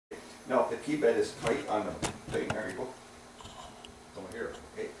Now, if the key bed is tight on the thing, there you go. Don't hear it,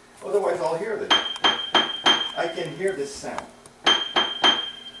 okay? Otherwise, I'll hear this. I can hear this sound.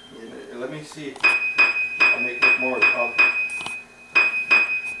 Let me see. I'll make it more.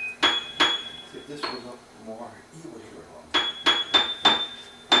 See if this was up more, you would hear it on.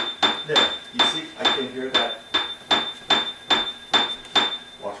 There, you see, I can hear that.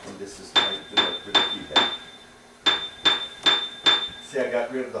 Watch when this is tight to the key bed. See, I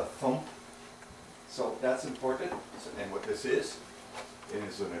got rid of the thump. So that's important. And what this is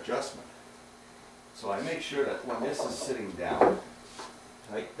an adjustment. So I make sure that when this is sitting down,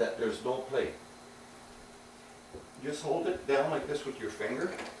 tight, that there's no play. Just hold it down like this with your finger.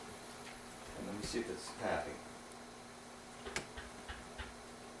 And let me see if it's tapping.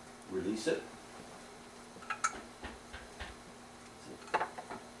 Release it.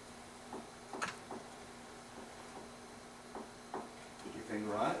 Put your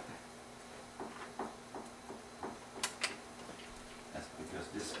finger on it. That's because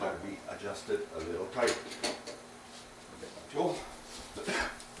this got to be adjusted a little tighter. Get my tool.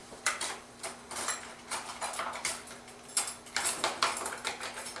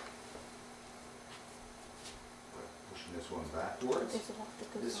 Pushing this one backwards.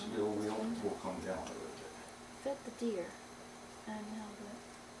 This wheel will come down a little bit. Fed the deer, and now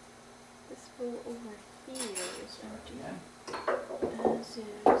this wheel over here is empty. As is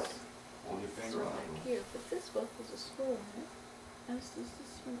hold your finger on back it. here, but this both has a screw in it. As does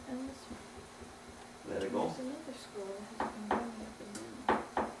this one and this one. Let it go. There's another screw that hasn't been running up and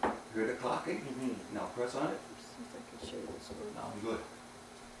down. Hear the clocking? Now press on it. See if I can show you the screw. Now I'm good.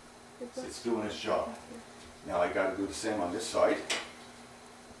 They're It's doing its job. back here. Now I got to do the same on this side.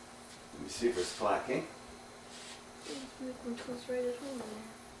 Let me see if it's clacking. This one goes right at home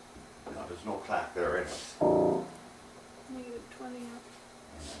there. No, there's no clack there anyways. Negative 20 up.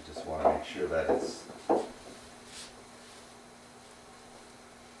 And I just want to make sure that it's...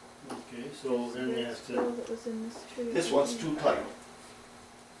 Okay, so then you have Screw to... that was in this tree. This one's too tight.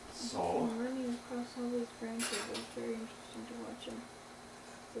 So... I'm running across all these branches. It was very interesting to watch him.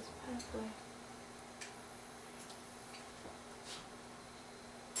 This pathway.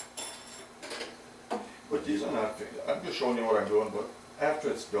 But these are not... I'm just showing you what I'm doing, but after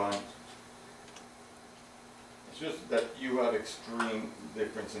it's done, it's just that you have extreme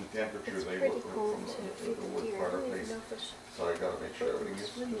difference in temperature. It's they pretty work cold from to the feed the wood deer. fireplace. So I got to make sure everything is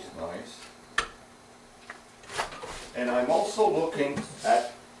just nice. And I'm also looking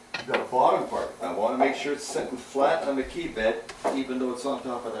at the bottom part. I want to make sure it's sitting flat on the key bed, even though it's on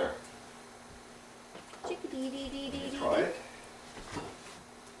top of there. Chickadee-dee-dee-dee-dee. Try it.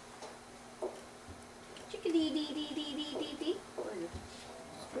 Chickadee-dee-dee-dee-dee-dee.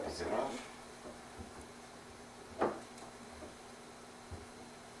 Take it off.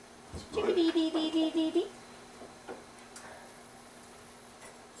 It's good. Chickadee-dee-dee-dee-dee.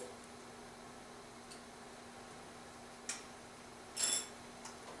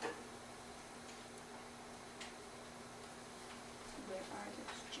 Where are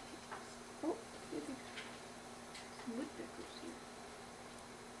those chickens? Oh, maybe some woodpeckers here.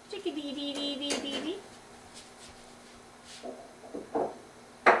 Chickadee-dee-dee-dee-dee-dee.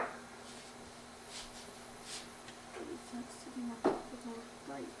 It's not sitting on top of our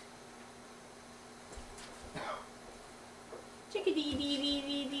light.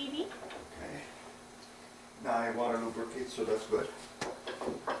 Chickadee-dee-dee-dee-dee-dee. Okay. Now I want to lubricate, so that's good.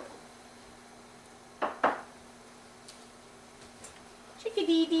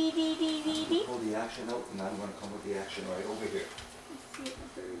 Chickadee-dee-dee-dee-dee-dee. Pull the action out, and I'm going to come with the action right over here. I see it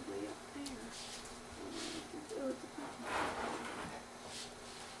very way up there. Oh, it's a button.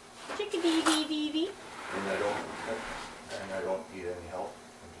 Chickadee-dee-dee-dee. And I don't need any help.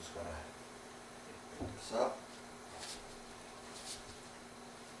 I'm just going to pick this up.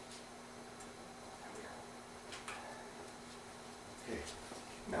 Okay.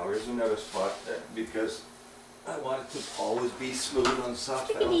 Now here's another spot because I want it to always be smooth on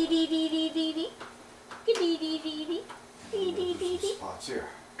soft pedal. Chickadee-dee-dee-dee-dee-dee. Chickadee-dee-dee-dee. Dee-dee-dee-dee. Spots here.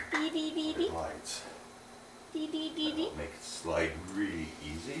 Dee-dee-dee-dee. Lights. Dee-dee-dee-dee. That'll make it slide really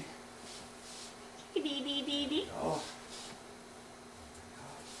easy. Chickadee-dee-dee-dee. Oh.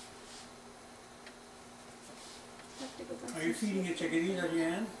 Have to go back Are you and see. feeding your chickadees out of your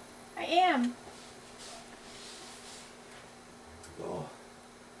hand? I am. Go.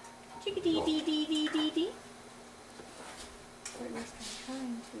 Chickadee-dee-dee-dee-dee-dee. Or at least I'm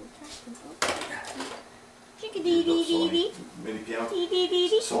trying to attract them. Oh. Chickadee-dee-dee-dee. Many piano.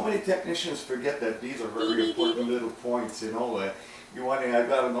 Dee-dee-dee-dee. So many technicians forget that these are very important little points, you know. You want to, I've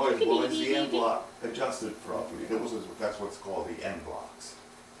got a noise, well, is the end block adjusted properly? That's what's called the end blocks.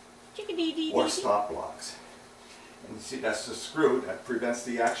 or stop blocks. And you see, that's the screw that prevents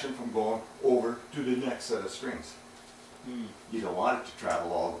the action from going over to the next set of strings. You don't want it to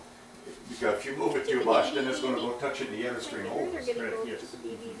travel all, because if you move it too much, then it's going to go touching the other string over. They're getting Right, both yes. to the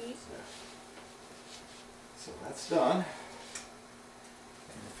DVDs. So that's done.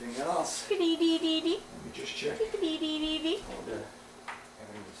 Anything else? Let me just check. Oh, everything is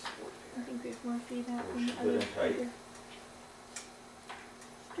stored I here. think there's more feet out Oh, than the she's other good and tight. feeder.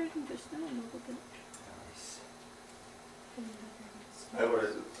 Straighten just now a little bit. Nice. I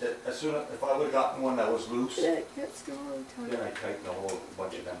would, as soon as, if I would have gotten one that was loose, Yeah, it gets really tight. then I'd tighten a whole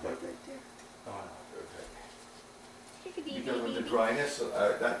bunch of them, but, Right there. oh no, they're tight. Chickadee Because with the dee dee. dryness,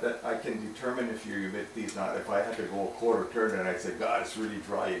 that I can determine if you emit these not, if I had to go a quarter turn, then I'd say, God, it's really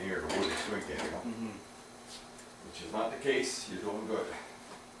dry in here, the wood is shrinking, you know? Which is not the case, you're doing good.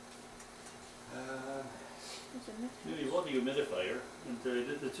 There's a mix. Yeah, you want the humidifier, and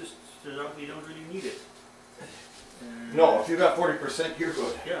it just turns out you don't really need it. No, if you got 40%, you're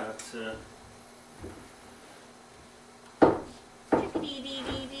good. Yeah, it's Chickadee dee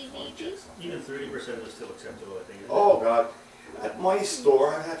dee dee dee dee. even 30% is still acceptable, I think. isn't it? Oh God, at my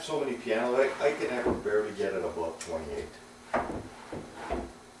store, I have so many pianos, I can ever barely get it above 28.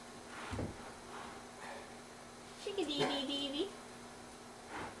 Chickadee dee dee dee.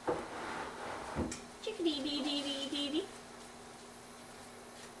 Chickadee dee dee dee dee dee.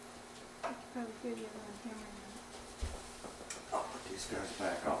 I could probably hear the other one hammering on it. I'll put these guys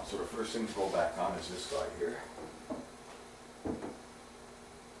back on. So the first thing to go back on is this guy here.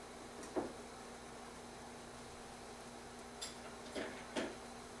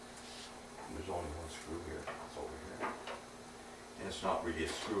 And there's only one screw here. It's over here. And it's not really a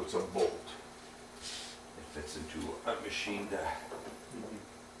screw, it's a bolt. It fits into a machine that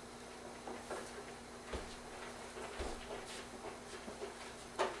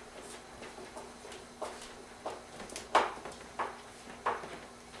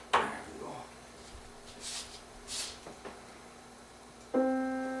there we go.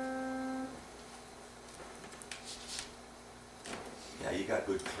 Yeah, you got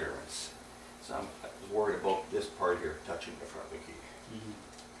good clearance. So I was worried about this part here touching the front of the key.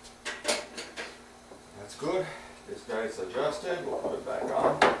 That's good. This guy's adjusted. We'll put it back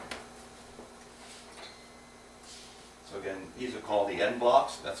on. So again, these are called the end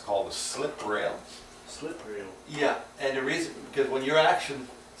blocks. That's called the slip rail. Slip rail. Yeah, and the reason, because when your action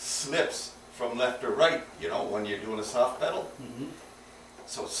slips from left or right, you know, when you're doing a soft pedal,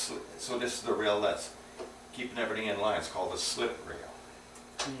 so so this is the rail that's keeping everything in line. It's called the slip rail.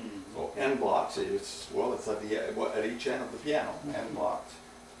 So end blocks, it's, well, it's at at each end of the piano, end blocks.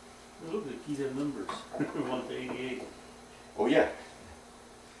 Look, the keys have numbers, 1 to 88. Oh yeah,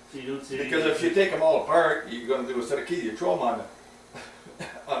 So you don't see because if you take them all apart, you're going to do a set of keys. You throw them on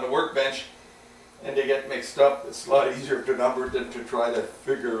on the workbench, and they get mixed up. It's a lot easier to number than to try to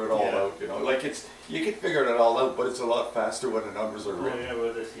figure it all out. You know, like you can figure it all out, but it's a lot faster when the numbers are Oh written. yeah,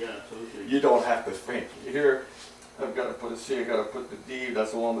 well, that's, yeah, absolutely. You don't have to think. Here, I've got to put a C. I got to put the D.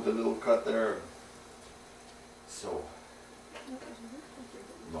 That's the one with the little cut there. So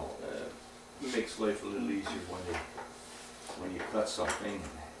no, it makes life a little easier when you cut something.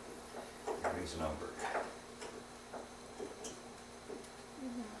 Everything's numbered.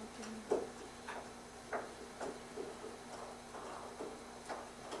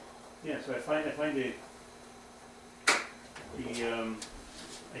 Yeah, so I find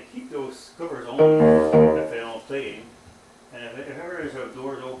I keep those covers on if I'm playing, and if ever there's a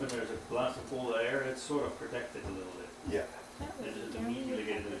doors open, there's a blast of cold air, it's sort of protected a little bit. Yeah. That was It doesn't down immediately here.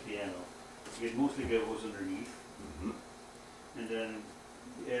 get into the piano. It mostly goes underneath, and then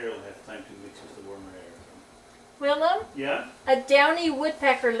the air will have time to mix with the warmer air. Willem, Yeah? a downy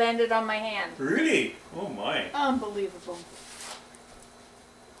woodpecker landed on my hand. Really? Oh my. Unbelievable.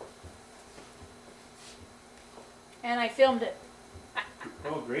 And I filmed it.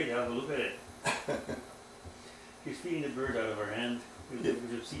 Oh great, I'll have a look at it. She's feeding the bird out of her hand. Yeah.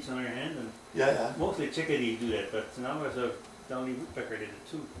 Because it seats on her hand, and Yeah. mostly chickadees do that, but now as a downy woodpecker did it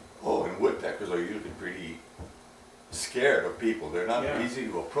too. Oh, and woodpeckers are usually pretty scared of people. They're not Yeah. easy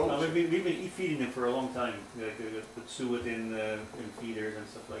to approach. We've been feeding them for a long time. Like put suet in feeders and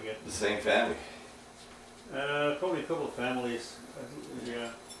stuff like that. The same family. Probably a couple of families. Yeah,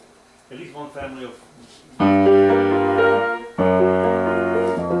 at least one family of.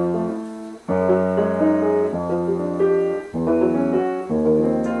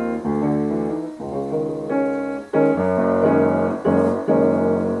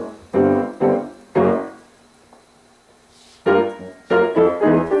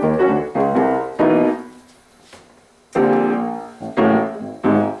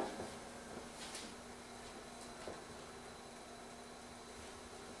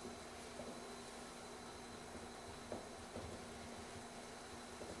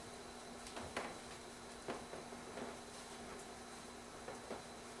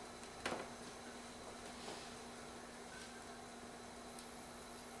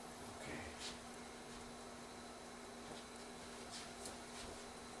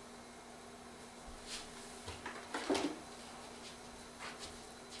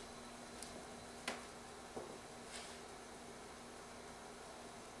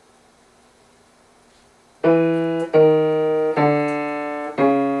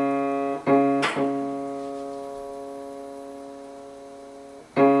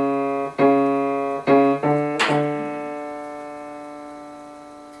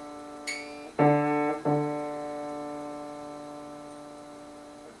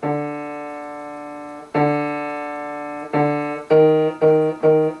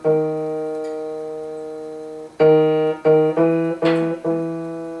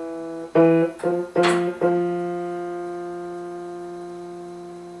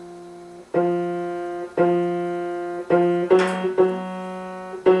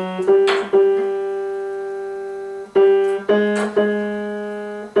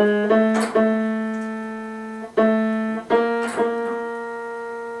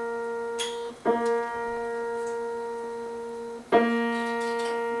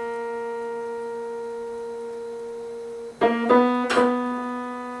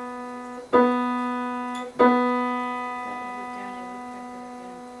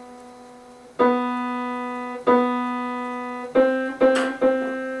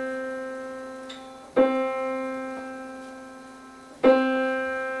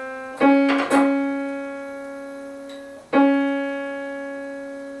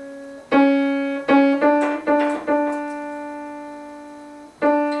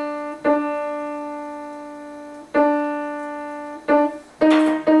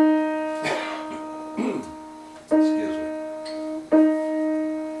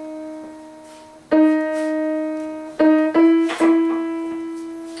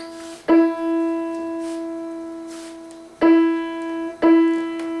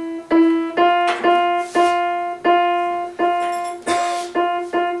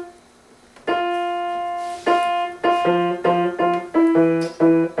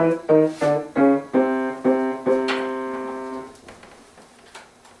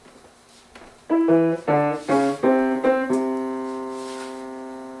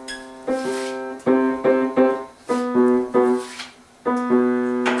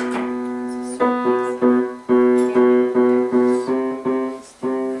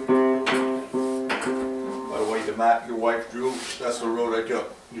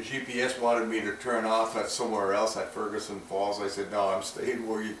 me to turn off at somewhere else at Ferguson Falls. I said, no, I'm staying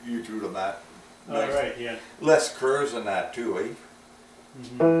where you drew them at. Oh, right, yeah. Less curves than that too,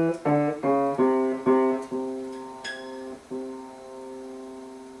 eh?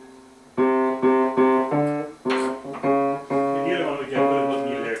 The other one we get with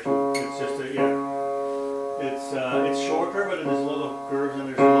me there too. It's just a, yeah. It's shorter, but there's a lot of curves and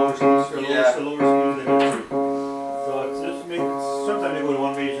there's lower speeds. Yeah. The lower speeds they go through. So it's just sometimes they go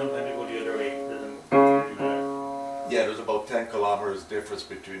one way, sometimes they go the other way. It doesn't really matter. Yeah, there's about 10 kilometers difference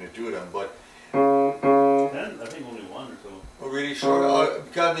between the two of them, but 10? I think only one or so. really short.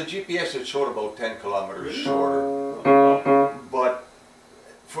 Because the GPS it showed about 10 kilometers Really? shorter. Oh, But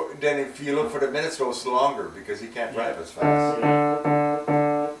then if you look for the minutes, it's longer because he can't drive as fast.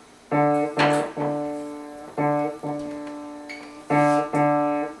 yeah.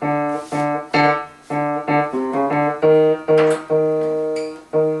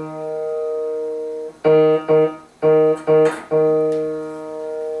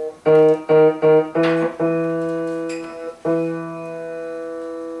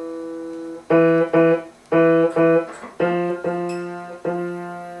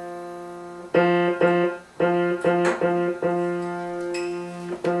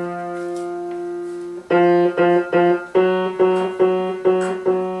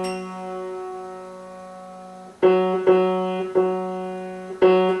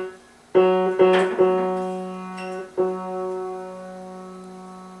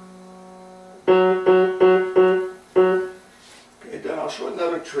 Okay, then I'll show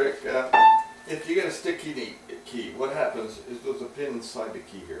another trick. If you get a sticky key, what happens is there's a pin inside the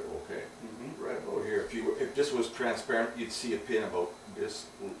key here, okay? Right about here. If this was transparent, you'd see a pin about this,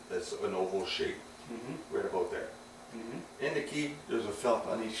 that's an oval shape, right about there. In the key, there's a felt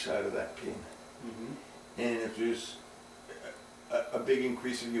on each side of that pin. And if there's a big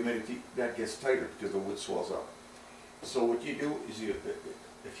increase in humidity, that gets tighter because the wood swells up. So what you do is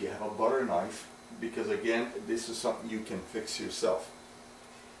if you have a butter knife, because again, this is something you can fix yourself.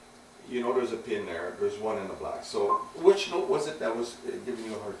 You know there's a pin there, there's one in the black. So which note was it that was giving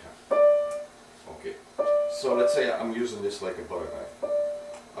you a hard time? Okay, so let's say I'm using this like a butter knife.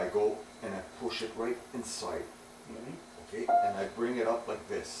 I go and I push it right inside, okay, and I bring it up like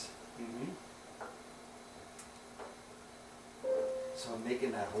this. So I'm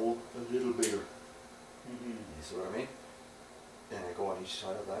making that hole a little bigger. You see what I mean? And I go on each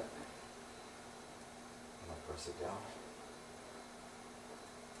side of that. And I press it down.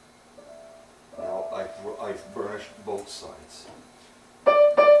 Now I've burnished both sides.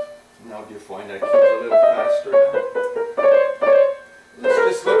 Now do you find that key's a little faster now? Let's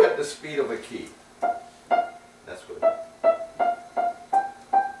just look at the speed of a key. That's good.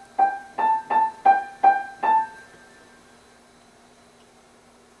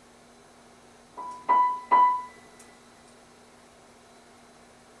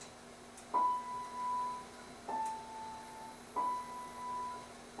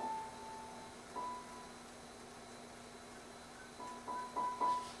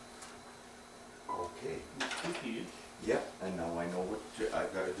 Okay. Yep, and now I know what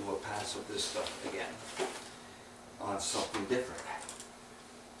I've got to do a pass of this stuff again on something different.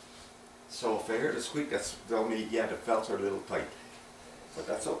 So if I hear the squeak, that's tell me, yeah, the felts are a little tight. But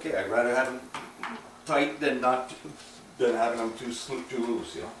that's okay. I'd rather have them tight than having them too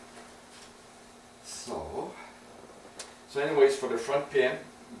loose, you know. So anyways, for the front pin,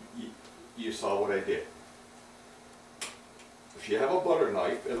 you saw what I did. If you have a butter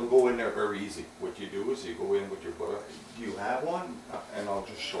knife, it'll go in there very easy. What you do is you go in with your butter. Do you have one? And I'll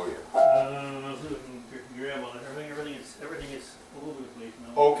just show you. Everything is all over the place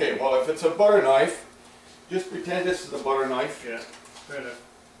now. Okay, well if it's a butter knife, just pretend this is a butter knife. Yeah, fair enough.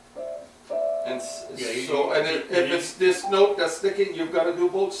 And Yeah, if it's this note that's sticking, you've got to do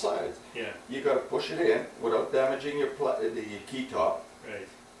both sides. Yeah, You got to push it in without damaging the key top. right.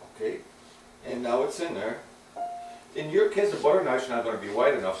 Okay, and now it's in there. In your case, the butter knife's not going to be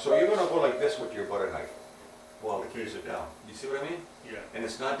wide enough, so you're going to go like this with your butter knife while the keys are down. You see what I mean? Yeah, And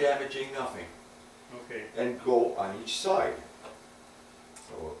it's not damaging nothing. okay. And go on each side.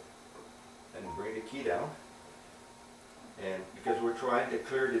 So, and bring the key down. And because we're trying to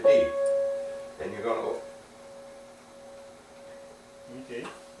clear the D, and you're going to go. Okay.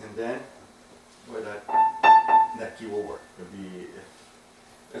 And then, where that key will work.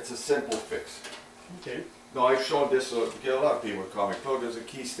 It's a simple fix. Okay. No, I've shown this, because a lot of people call me, oh, there's a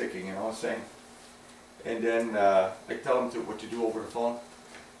key sticking, you know what I'm saying? And then I tell them what to do over the phone.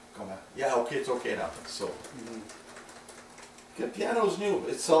 Come on. Yeah, okay, it's okay now. So, the piano's new.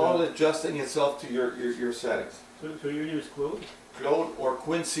 It's all adjusting itself to your settings. So your name is Claude? Claude or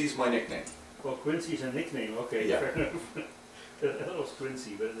Quincy's my nickname. Well, Quincy's a nickname, okay, Yeah. fair enough. I thought it was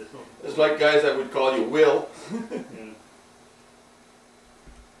Quincy, but it's not. It's like guys that would call you Will. Yeah.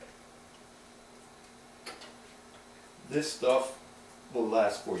 This stuff will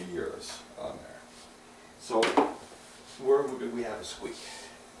last for years on there. So, where did we have a squeak?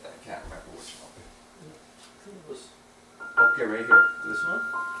 I can't remember which one. Okay, right here. This one?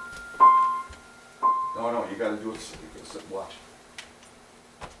 No, you gotta do it so you can sit and watch.